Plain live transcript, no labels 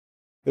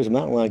There's a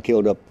mountain lion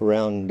killed up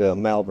around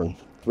Malvern.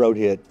 Road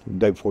hit the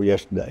day before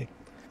yesterday.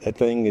 That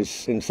thing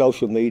is in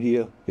social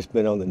media. It's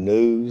been on the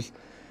news.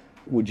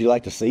 Would you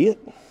like to see it?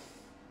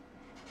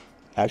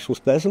 Actual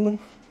specimen?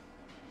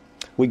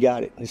 We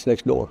got it. It's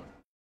next door.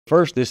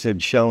 First, this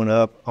had shown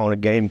up on a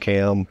game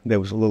cam. There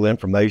was a little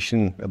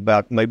information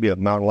about maybe a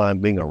mountain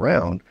lion being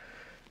around.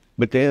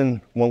 But then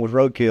one was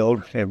road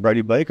killed, and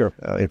Brady Baker,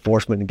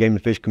 Enforcement and Game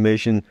and Fish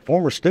Commission,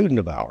 former student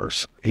of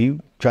ours, he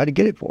tried to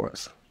get it for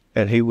us.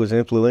 And he was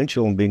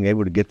influential in being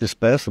able to get the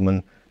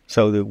specimen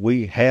so that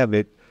we have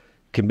it,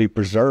 can be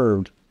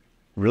preserved.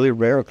 Really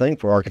rare thing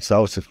for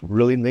Arkansas. It's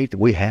really neat that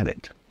we have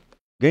it.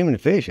 Game and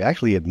Fish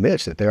actually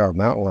admits that there are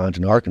mountain lions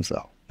in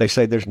Arkansas. They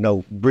say there's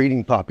no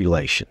breeding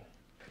population.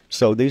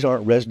 So these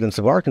aren't residents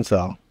of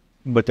Arkansas,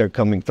 but they're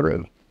coming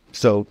through.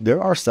 So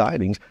there are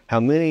sightings.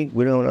 How many,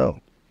 we don't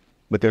know.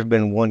 But there's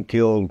been one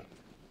killed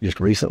just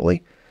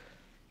recently.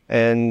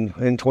 And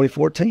in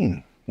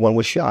 2014, one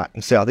was shot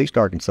in southeast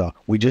Arkansas.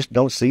 We just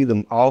don't see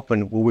them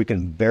often where we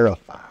can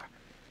verify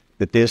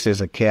that this is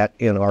a cat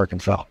in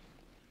Arkansas.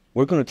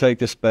 We're going to take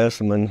this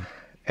specimen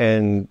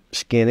and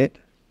skin it,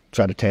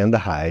 try to tan the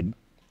hide,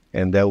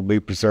 and that will be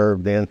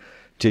preserved then.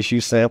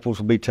 Tissue samples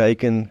will be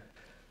taken.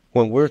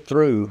 When we're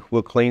through,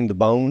 we'll clean the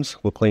bones,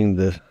 we'll clean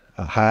the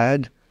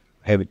hide,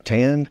 have it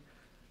tanned,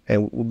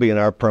 and will be in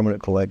our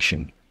permanent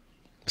collection.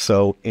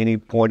 So any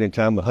point in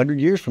time, 100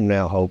 years from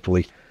now,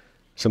 hopefully,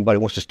 somebody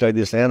wants to study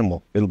this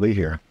animal, it'll be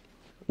here.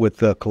 With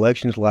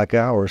collections like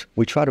ours,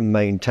 we try to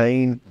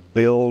maintain,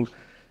 build,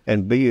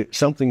 and be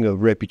something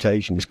of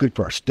reputation. It's good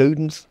for our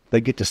students.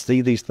 They get to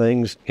see these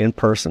things in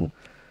person.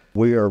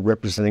 We are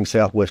representing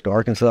Southwest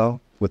Arkansas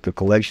with the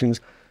collections.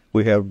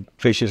 We have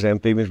fishes,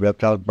 amphibians,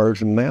 reptiles,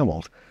 birds, and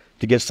mammals.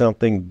 To get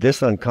something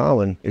this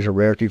uncommon is a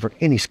rarity for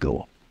any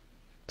school.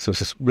 So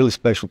it's a really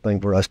special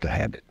thing for us to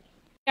have it.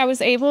 I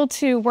was able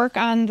to work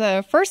on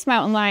the first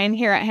mountain lion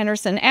here at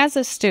Henderson as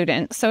a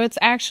student. So it's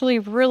actually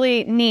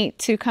really neat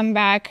to come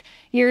back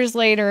years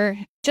later,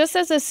 just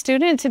as a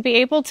student, to be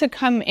able to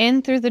come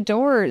in through the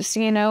doors,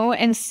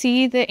 and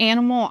see the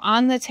animal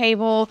on the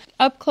table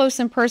up close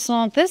and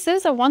personal. This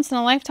is a once in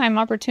a lifetime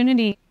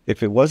opportunity.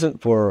 If it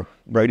wasn't for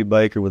Brady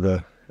Baker with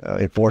the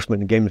Enforcement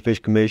and Game and Fish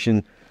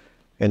Commission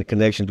and the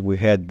connections we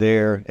had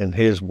there and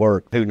his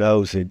work, who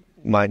knows, it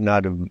might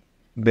not have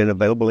been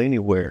available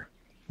anywhere.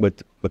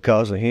 But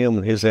because of him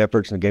and his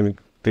efforts and the Game and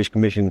Fish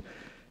Commission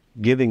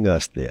giving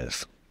us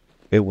this,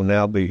 it will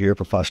now be here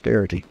for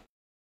posterity.